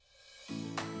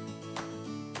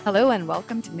Hello and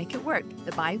welcome to Make It Work,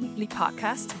 the bi-weekly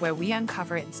podcast where we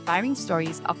uncover inspiring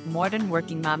stories of modern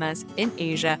working mamas in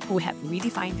Asia who have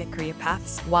redefined their career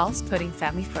paths whilst putting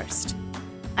family first.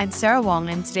 I'm Sarah Wong,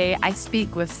 and today I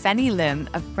speak with Fannie Lim,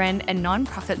 a friend and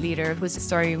nonprofit leader whose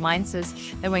story reminds us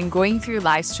that when going through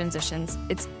life's transitions,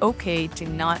 it's okay to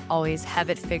not always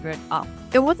have it figured out.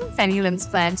 It wasn't Fannie Lim's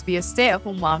plan to be a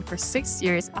stay-at-home mom for 6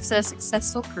 years after a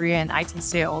successful career in IT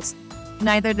sales.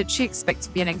 Neither did she expect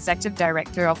to be an executive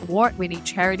director of award-winning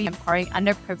charity empowering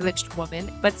underprivileged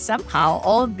women, but somehow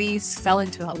all of these fell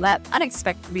into her lap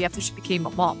unexpectedly after she became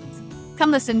a mom. Come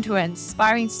listen to an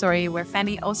inspiring story where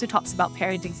Fannie also talks about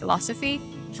parenting philosophy,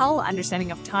 how her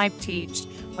understanding of time changed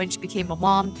when she became a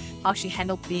mom, how she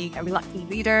handled being a reluctant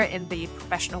leader in the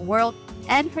professional world,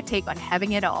 and her take on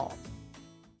having it all.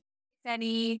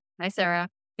 Fannie. Hi, Sarah.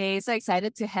 Okay, so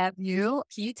excited to have you.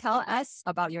 Can you tell us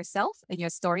about yourself and your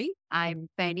story? I'm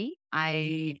Fannie.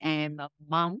 I am a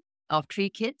mom of 3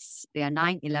 kids. They are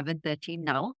 9, 11, 13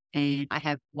 now. And I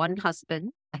have one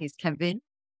husband. He's Kevin.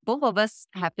 Both of us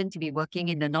happen to be working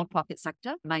in the nonprofit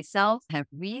sector. Myself have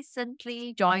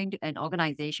recently joined an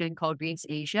organization called Dreams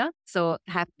Asia. So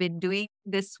have been doing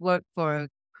this work for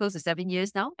close to 7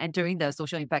 years now, entering the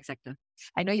social impact sector.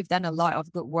 I know you've done a lot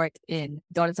of good work in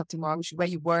Daughters of Tomorrow, which is where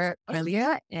you were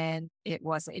earlier, and it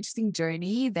was an interesting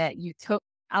journey that you took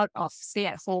out of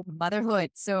stay-at-home motherhood.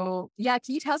 So yeah,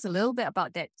 can you tell us a little bit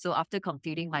about that? So after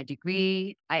completing my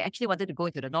degree, I actually wanted to go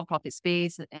into the nonprofit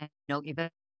space and, even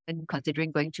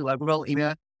considering going to a rural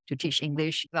area to teach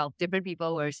English. Well, different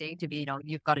people were saying to me,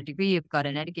 you've got a degree, you've got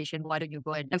an education, why don't you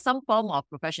go and have some form of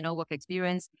professional work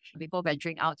experience before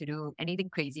venturing out to do anything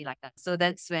crazy like that? So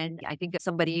that's when I think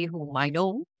somebody whom I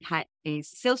know had a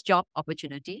sales job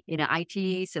opportunity in an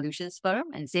IT solutions firm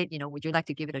and said, would you like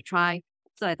to give it a try?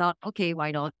 So I thought, okay,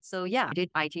 why not? So yeah, I did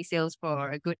IT sales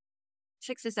for a good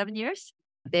 6 to 7 years.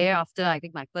 Thereafter, I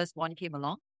think my first one came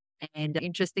along. And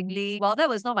interestingly, while that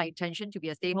was not my intention to be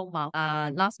a stay-home mom,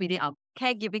 last minute our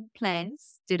caregiving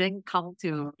plans didn't come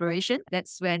to fruition.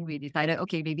 That's when we decided,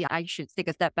 okay, maybe I should take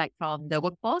a step back from the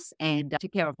workforce and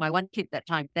take care of my one kid that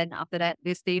time. Then after that,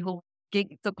 this stay-home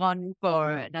gig took on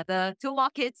for another 2 more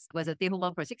kids. Was a stay-home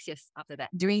mom for 6 years after that.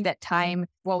 During that time,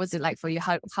 what was it like for you?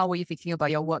 How were you thinking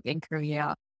about your work and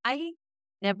career? I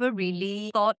never really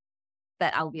thought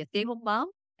that I'll be a stay-home mom.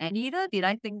 And neither did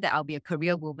I think that I'll be a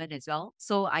career woman as well.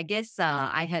 So I guess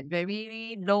I had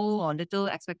very low or little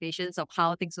expectations of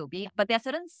how things will be. But there are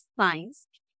certain signs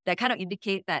that kind of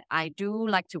indicate that I do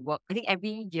like to work. I think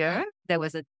every year there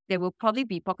will probably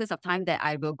be pockets of time that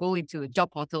I will go into job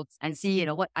portals and see,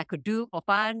 what I could do for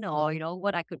fun or,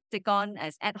 what I could take on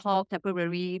as ad hoc,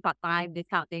 temporary, part-time, this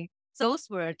kind of thing. So those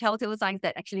were telltale signs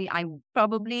that actually I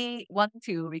probably want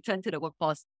to return to the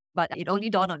workforce. But it only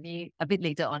dawned on me a bit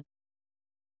later on.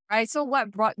 Right. So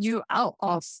what brought you out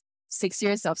of 6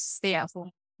 years of stay-at-home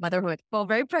motherhood? For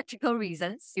very practical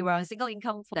reasons, we were on single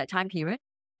income for that time period.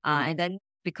 And then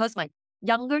because my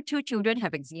younger 2 children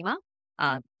have eczema,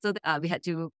 we had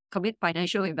to commit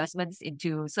financial investments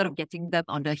into sort of getting them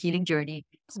on the healing journey.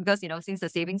 Because, since the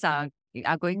savings are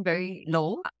going very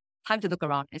low, time to look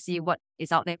around and see what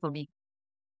is out there for me.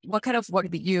 What kind of work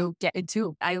did you get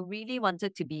into? I really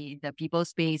wanted to be in the people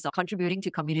space or contributing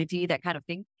to community, that kind of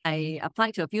thing. I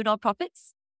applied to a few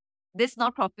nonprofits. This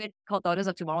nonprofit called Daughters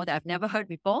of Tomorrow that I've never heard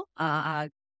before,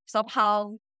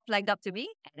 somehow flagged up to me.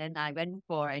 And then I went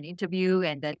for an interview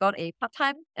and then got a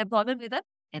part-time employment with them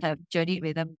and have journeyed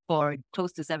with them for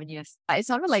close to 7 years. It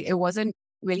sounded like it wasn't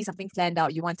really something planned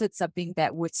out. You wanted something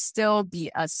that would still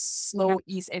be a slow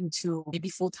ease into maybe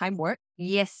full-time work?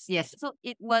 Yes. So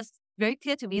it was very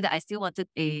clear to me that I still wanted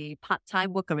a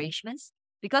part-time work arrangements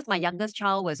because my youngest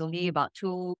child was only about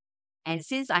 2. And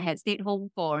since I had stayed home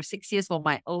for 6 years for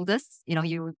my oldest,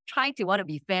 you try to want to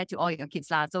be fair to all your kids.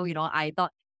 So, I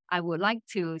thought I would like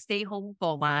to stay home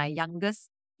for my youngest,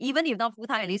 even if not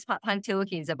full-time, at least part-time till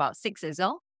he's about 6 as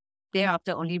well.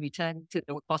 Thereafter, only return to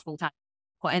the workforce full-time.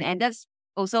 And that's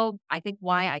also, I think,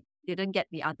 why I didn't get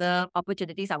the other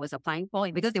opportunities I was applying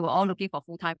for because they were all looking for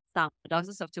full-time staff.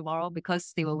 Daughters of Tomorrow,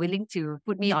 because they were willing to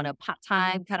put me on a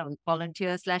part-time kind of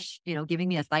volunteer / giving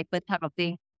me a stipend type of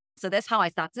thing. So that's how I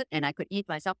started and I could eat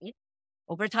myself in.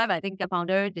 Over time, I think the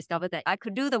founder discovered that I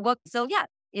could do the work. So yeah,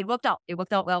 it worked out. It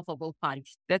worked out well for both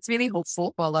parties. That's really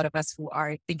hopeful for a lot of us who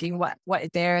are thinking what is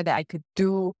there that I could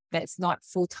do that's not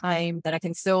full-time, that I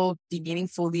can still be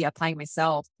meaningfully applying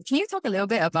myself. Can you talk a little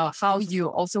bit about how you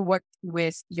also worked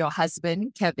with your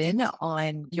husband, Kevin,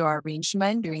 on your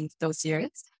arrangement during those years?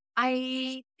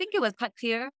 I think it was quite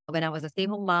clear when I was a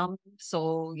stay-home mom.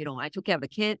 So, I took care of the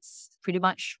kids pretty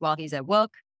much while he's at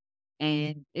work.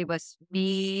 And it was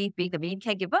me being the main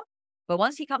caregiver. But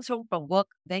once he comes home from work,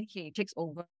 then he takes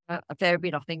over a fair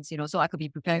bit of things, so I could be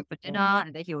preparing for dinner,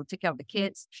 and then he'll take care of the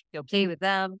kids, he'll play with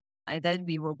them, and then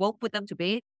we will both put them to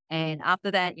bed. And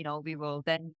after that, we will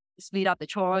then split up the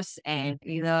chores and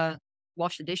either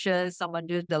wash the dishes, someone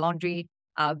do the laundry.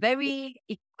 Very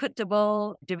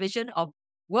equitable division of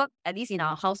work. At least in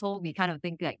our household, we kind of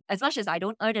think like, as much as I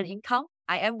don't earn an income,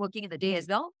 I am working in the day as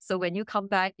well. So when you come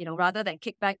back, rather than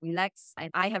kick back, relax,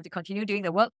 and I have to continue doing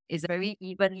the work, is very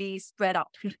evenly spread out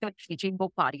between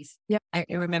both parties. Yeah, I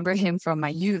remember him from my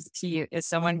youth. He is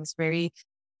someone who's very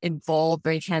involved,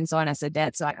 very hands-on as a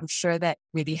dad. So I'm sure that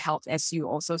really helped as you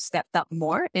also stepped up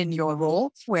more in your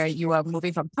role where you are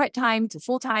moving from part-time to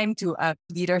full-time to a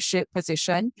leadership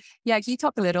position. Yeah, can you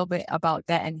talk a little bit about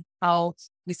that and how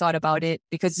you thought about it?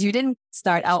 Because you didn't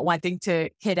start out wanting to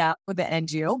hit out with the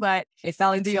NGO, but it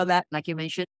fell into your lap. Like you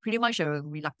mentioned, pretty much a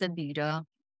reluctant leader.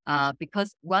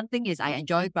 Because one thing is I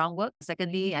enjoy groundwork.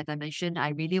 Secondly, as I mentioned, I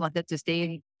really wanted to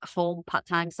stay home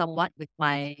part-time somewhat with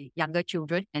my younger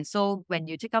children. And so when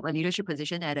you take up a leadership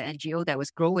position at an NGO that was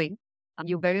growing,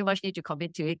 you very much need to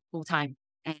commit to it full-time.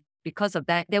 And because of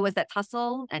that, there was that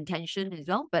tussle and tension as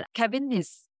well. But Kevin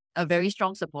is a very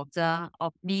strong supporter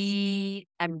of me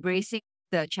embracing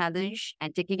the challenge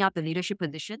and taking up the leadership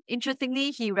position.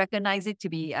 Interestingly, he recognized it to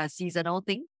be a seasonal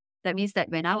thing. That means that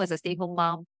when I was a stay-home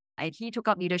mom, and he took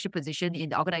up leadership position in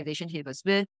the organization he was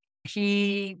with,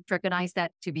 he recognized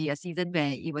that to be a season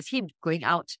where it was him going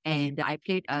out and I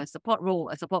played a support role,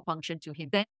 a support function to him.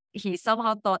 Then he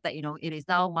somehow thought that, it is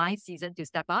now my season to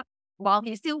step up while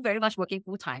he's still very much working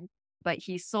full time. But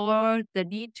he saw the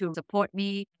need to support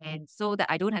me and so that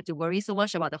I don't have to worry so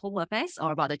much about the home affairs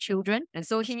or about the children. And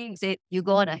so he said, you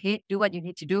go on ahead, do what you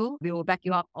need to do. We will back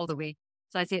you up all the way.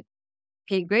 So I said,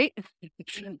 okay, great.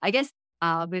 I guess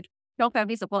with strong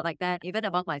family support like that, even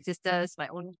among my sisters, my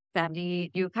own family,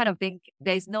 you kind of think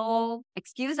there's no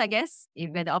excuse, I guess,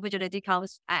 when the opportunity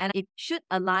comes. And it should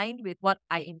align with what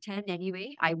I intend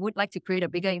anyway. I would like to create a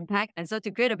bigger impact. And so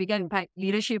to create a bigger impact,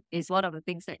 leadership is one of the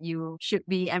things that you should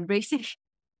be embracing.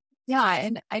 Yeah,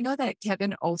 and I know that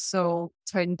Kevin also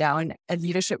turned down a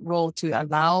leadership role to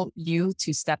allow you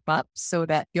to step up so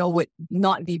that you would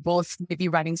not be both maybe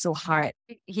running so hard.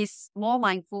 He's more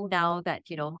mindful now that,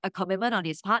 a commitment on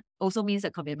his part also means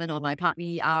a commitment on my part.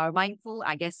 We are mindful,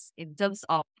 I guess, in terms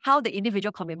of how the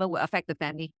individual commitment will affect the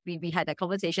family. We had that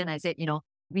conversation. I said,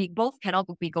 we both cannot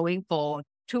be going for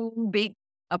too big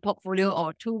a portfolio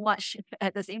or too much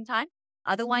at the same time.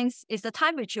 Otherwise, it's the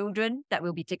time with children that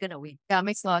will be taken away. Yeah, it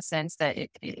makes a lot of sense that it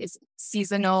is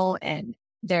seasonal and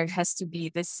there has to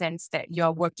be this sense that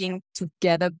you're working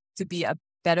together to be a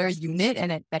better unit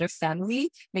and a better family,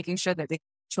 making sure that the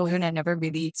children are never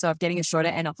really sort of getting a shorter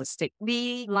end of the stick.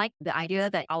 We like the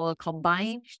idea that our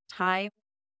combined time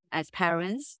as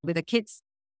parents with the kids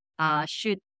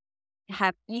should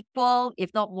have equal,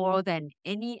 if not more than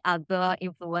any other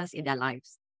influence in their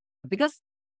lives. Because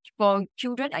for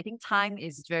children, I think time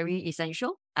is very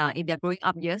essential in their growing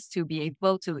up years to be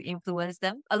able to influence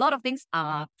them. A lot of things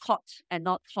are taught and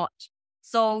not taught.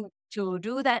 So to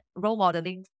do that, role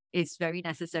modeling is very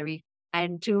necessary.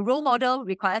 And to role model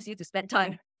requires you to spend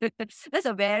time. That's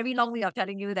a very long way of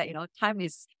telling you that, time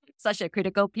is such a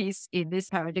critical piece in this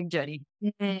parenting journey.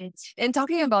 Mm-hmm. And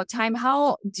talking about time,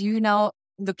 how do you now,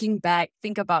 looking back,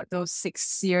 think about those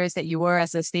 6 years that you were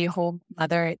as a stay-at-home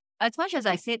mother? As much as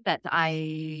I said that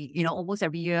I, almost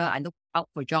every year I look out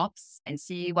for jobs and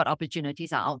see what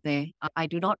opportunities are out there, I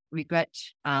do not regret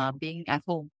being at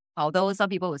home. Although some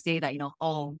people will say that,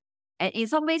 and in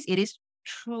some ways it is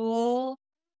true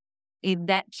in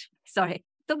that, sorry,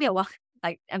 took me a while.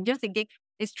 Like, I'm just thinking,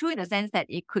 it's true in the sense that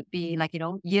it could be like,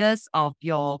 years of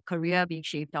your career being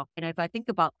shaved off. And if I think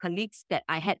about colleagues that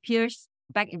I had peers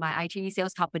back in my IT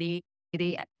sales company,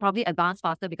 they probably advanced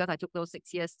faster because I took those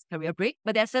 6 years career break.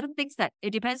 But there are certain things that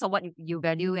it depends on what you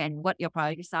value and what your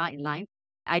priorities are in life.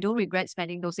 I don't regret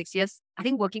spending those 6 years. I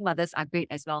think working mothers are great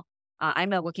as well.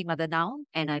 I'm a working mother now,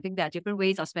 and I think there are different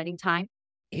ways of spending time.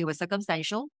 It was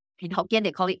circumstantial. In Hokkien,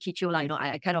 they call it kichu.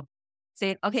 I kind of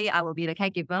said, okay, I will be the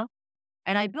caregiver.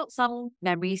 And I built some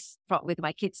memories with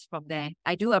my kids from there.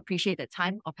 I do appreciate the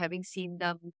time of having seen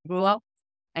them grow up,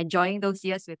 enjoying those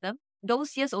years with them.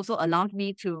 Those years also allowed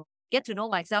me to get to know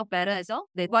myself better as well.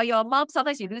 That while you're a mom,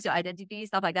 sometimes you lose your identity,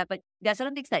 stuff like that. But there are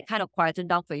certain things that kind of quieten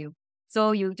down for you.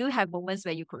 So you do have moments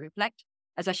where you could reflect,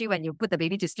 especially when you put the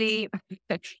baby to sleep.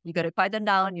 You got to quieten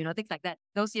down, things like that.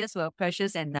 Those years were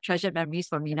precious and treasured memories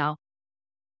for me now.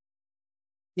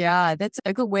 Yeah, that's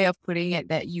a good way of putting it,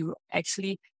 that you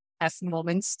actually have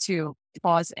moments to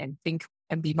pause and think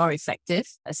and be more reflective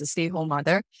as a stay-at-home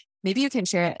mother. Maybe you can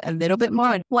share a little bit more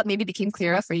on what maybe became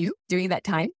clearer for you during that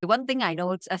time. The one thing I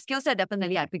know, a skill set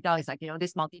definitely I picked out is like,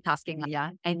 this multitasking.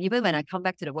 Yeah. And even when I come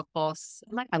back to the workforce,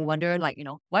 I wonder,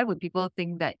 why would people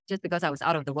think that just because I was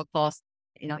out of the workforce,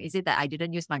 is it that I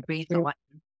didn't use my brain or what?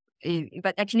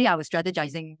 But actually I was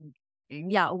strategizing,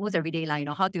 almost every day,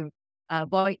 how to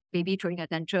avoid baby throwing a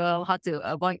tantrum, how to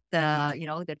avoid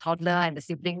the toddler and the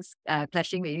siblings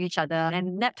clashing with each other.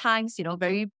 And nap times,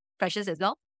 very precious as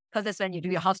well, because that's when you do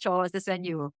your house chores, that's when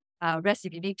you rest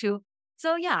if you need to.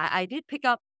 So yeah, I did pick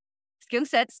up skill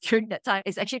sets during that time.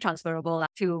 It's actually transferable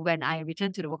to when I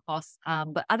returned to the workforce.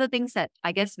 But other things that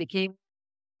I guess became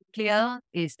clear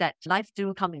is that life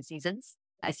do come in seasons,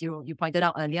 as you pointed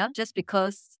out earlier. Just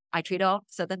because I trade off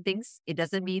certain things, it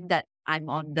doesn't mean that I'm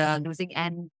on the losing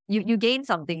end. You gain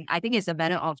something. I think it's a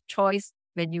matter of choice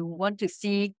when you want to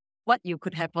see what you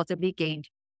could have possibly gained.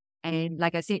 And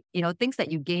like I said, things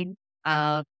that you gain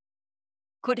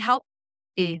could help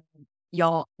in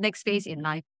your next phase in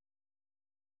life.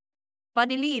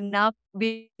 Funnily enough,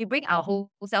 we bring our whole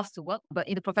selves to work, but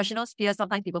in the professional sphere,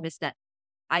 sometimes people miss that.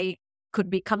 I could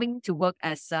be coming to work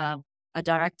as a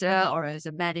director or as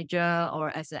a manager or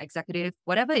as an executive,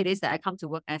 whatever it is that I come to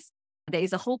work as, there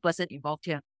is a whole person involved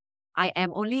here. I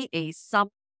am only a sum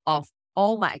of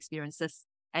all my experiences,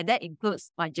 and that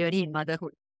includes my journey in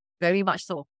motherhood, very much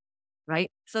so, right?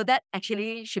 So that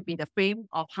actually should be the frame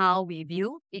of how we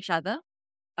view each other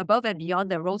above and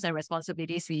beyond the roles and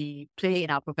responsibilities we play in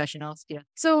our professional sphere.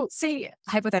 So say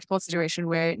hypothetical situation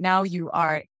where now you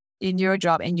are in your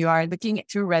job and you are looking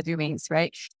through resumes,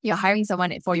 right? You're hiring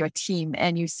someone for your team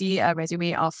and you see a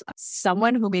resume of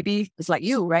someone who maybe is like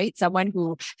you, right? Someone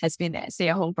who has been stay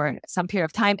at home for some period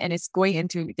of time and is going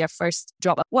into their first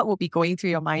job. What will be going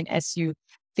through your mind as you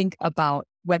think about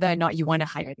whether or not you want to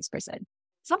hire this person?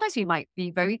 Sometimes we might be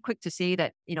very quick to say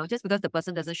that, just because the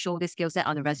person doesn't show this skill set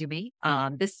on the resume,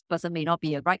 this person may not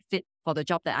be a right fit for the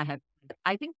job that I have.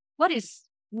 I think what is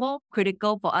more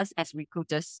critical for us as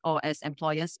recruiters or as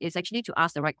employers is actually to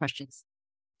ask the right questions,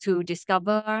 to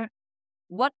discover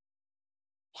what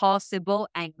possible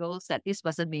angles that this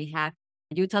person may have,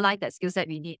 utilize that skill set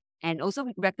we need, and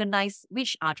also recognize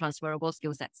which are transferable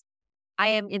skill sets. I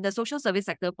am in the social service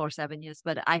sector for 7 years,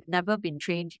 but I've never been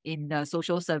trained in the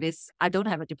social service. I don't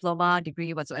have a diploma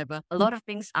degree whatsoever. A lot of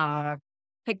things are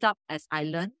picked up as I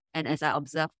learn and as I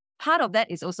observe. Part of that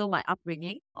is also my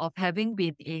upbringing of having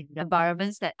been in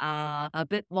environments that are a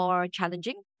bit more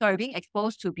challenging. So being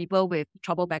exposed to people with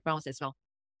troubled backgrounds as well.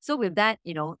 So with that,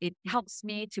 it helps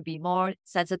me to be more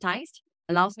sensitized,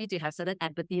 allows me to have certain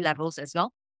empathy levels as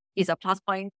well. It's a plus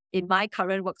point in my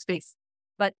current workspace.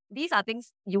 But these are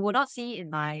things you will not see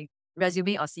in my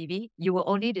resume or CV. You will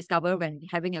only discover when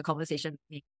having a conversation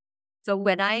with me. So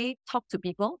when I talk to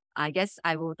people, I guess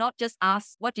I will not just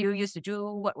ask, what do you used to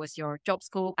do? What was your job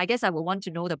scope? I guess I will want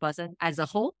to know the person as a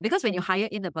whole, because when you hire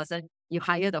in the person, you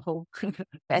hire the whole.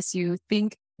 As you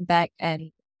think back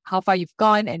and how far you've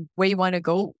gone and where you want to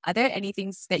go, are there any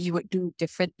things that you would do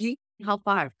differently? How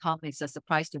far I've come is a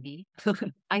surprise to me.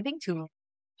 I think to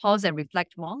pause and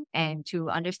reflect more and to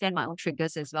understand my own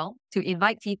triggers as well, to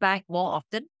invite feedback more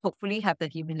often, hopefully have the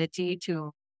humility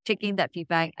to take in that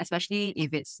feedback, especially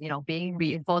if it's, being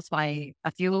reinforced by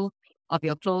a few of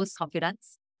your close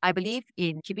confidants. I believe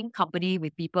in keeping company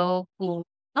with people who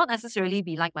not necessarily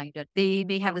be like-minded. They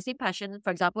may have the same passion, for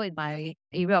example, in my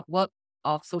area of work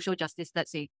of social justice,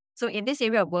 let's say. So in this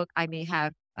area of work, I may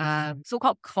have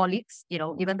so-called colleagues,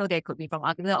 even though they could be from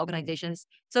other organizations.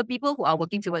 So people who are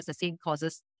working towards the same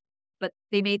causes, but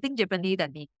they may think differently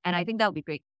than me. And I think that would be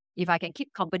great. If I can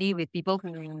keep company with people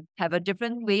who have a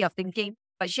different way of thinking,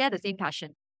 but share the same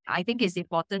passion. I think it's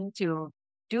important to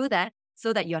do that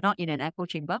so that you're not in an echo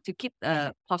chamber. To keep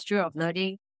the posture of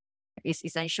learning is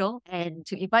essential. And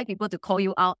to invite people to call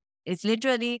you out is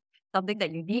literally something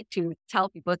that you need to tell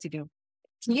people to do.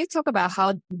 Can you talk about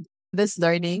how this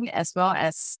learning, as well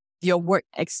as your work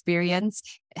experience,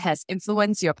 has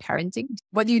influenced your parenting?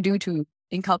 What do you do to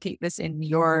inculcate this in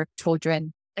your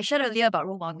children? I shared earlier about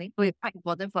role modeling. So it's quite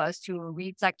important for us to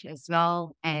reflect as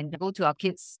well and go to our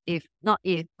kids, but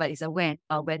it's a when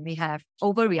we have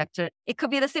overreacted. It could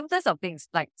be the simplest of things,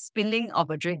 like spilling of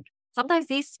a drink. Sometimes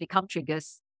these become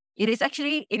triggers. It is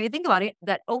actually, if you think about it,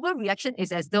 that overreaction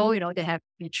is as though, they have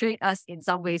betrayed us in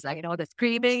some ways. Like, the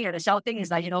screaming and the shouting is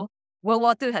like, World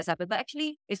War II has happened. But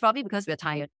actually, it's probably because we're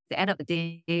tired. At the end of the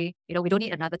day, we don't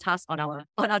need another task on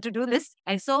our to-do list.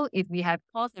 And so if we have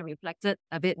paused and reflected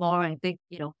a bit more and think,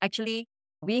 actually,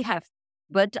 we have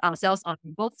burnt ourselves on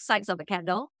both sides of the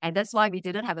candle. And that's why we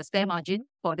didn't have a spare margin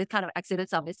for this kind of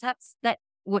accidents or mishaps. That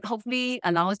would hopefully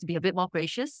allow us to be a bit more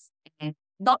gracious and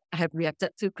not have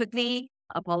reacted too quickly,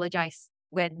 apologize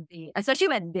especially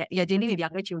when you're dealing with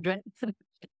younger children,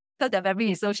 because their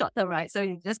memory is so short term, right? So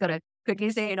you just got to quickly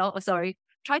say, oh, sorry.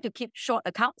 Try to keep short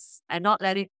accounts and not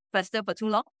let it fester for too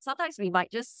long. Sometimes we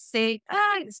might just say,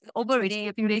 it's over already,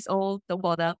 a few days old, don't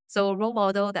bother. So role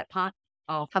model that part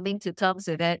of coming to terms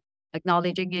with it,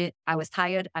 acknowledging it. I was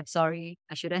tired. I'm sorry.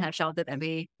 I shouldn't have shouted at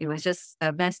me. It was just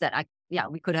a mess that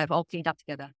we could have all cleaned up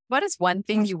together. What is one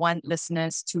thing you want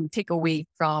listeners to take away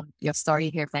from your story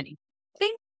here, Fannie? I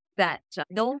think that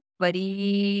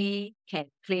nobody can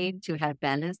claim to have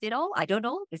balanced it all. I don't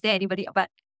know. Is there anybody? But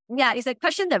yeah, it's a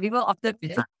question that people often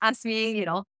ask me,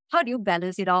 how do you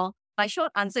balance it all? My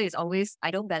short answer is always,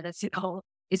 I don't balance it all.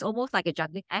 It's almost like a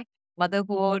juggling act.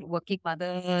 Motherhood, working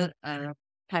mother,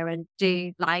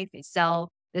 parenting, life itself,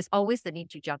 there's always the need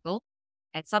to juggle.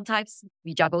 And sometimes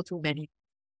we juggle too many.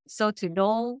 So to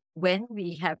know when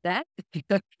we have that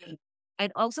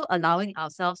and also allowing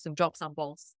ourselves to drop some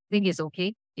balls, I think it's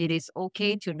okay. It is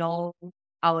okay to know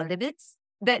our limits.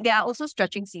 There are also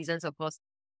stretching seasons, of course.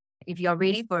 If you're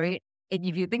ready for it, and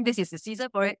if you think this is the season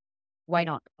for it, why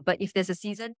not? But if there's a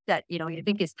season that, you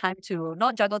think it's time to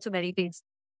not juggle too many things,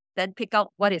 then pick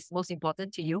out what is most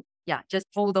important to you. Yeah, just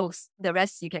hold those. The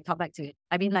rest, you can come back to it.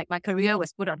 I mean, like my career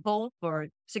was put on hold for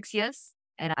 6 years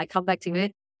and I come back to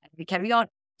it and we carry on.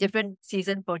 Different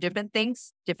season for different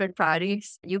things, different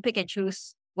priorities. You pick and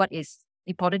choose what is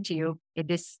important to you in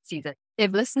this season.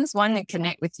 If listeners want to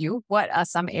connect with you, what are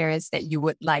some areas that you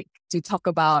would like to talk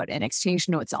about and exchange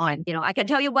notes on? I can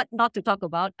tell you what not to talk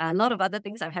about. A lot of other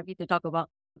things I'm happy to talk about.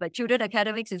 But children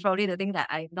academics is probably the thing that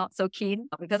I'm not so keen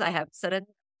because I have certain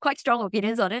quite strong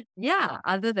opinions on it. Yeah,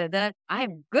 other than that,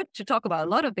 I'm good to talk about a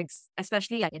lot of things,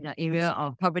 especially in the area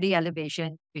of poverty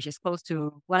alleviation, which is close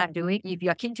to what I'm doing. If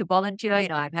you're keen to volunteer,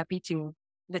 I'm happy to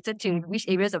listen to which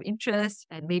areas of interest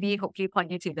and maybe hopefully point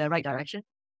you to the right direction.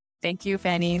 Thank you,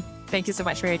 Fannie. Thank you so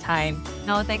much for your time.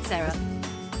 No, thanks, Sarah.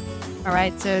 All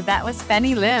right, so that was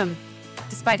Fannie Lim.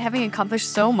 Despite having accomplished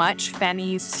so much,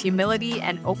 Fannie's humility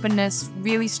and openness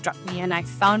really struck me, and I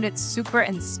found it super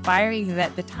inspiring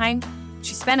that the time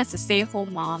she spent as a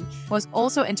stay-at-home mom was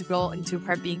also integral into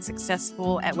her being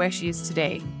successful at where she is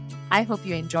today. I hope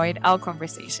you enjoyed our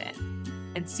conversation,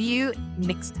 and see you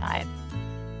next time.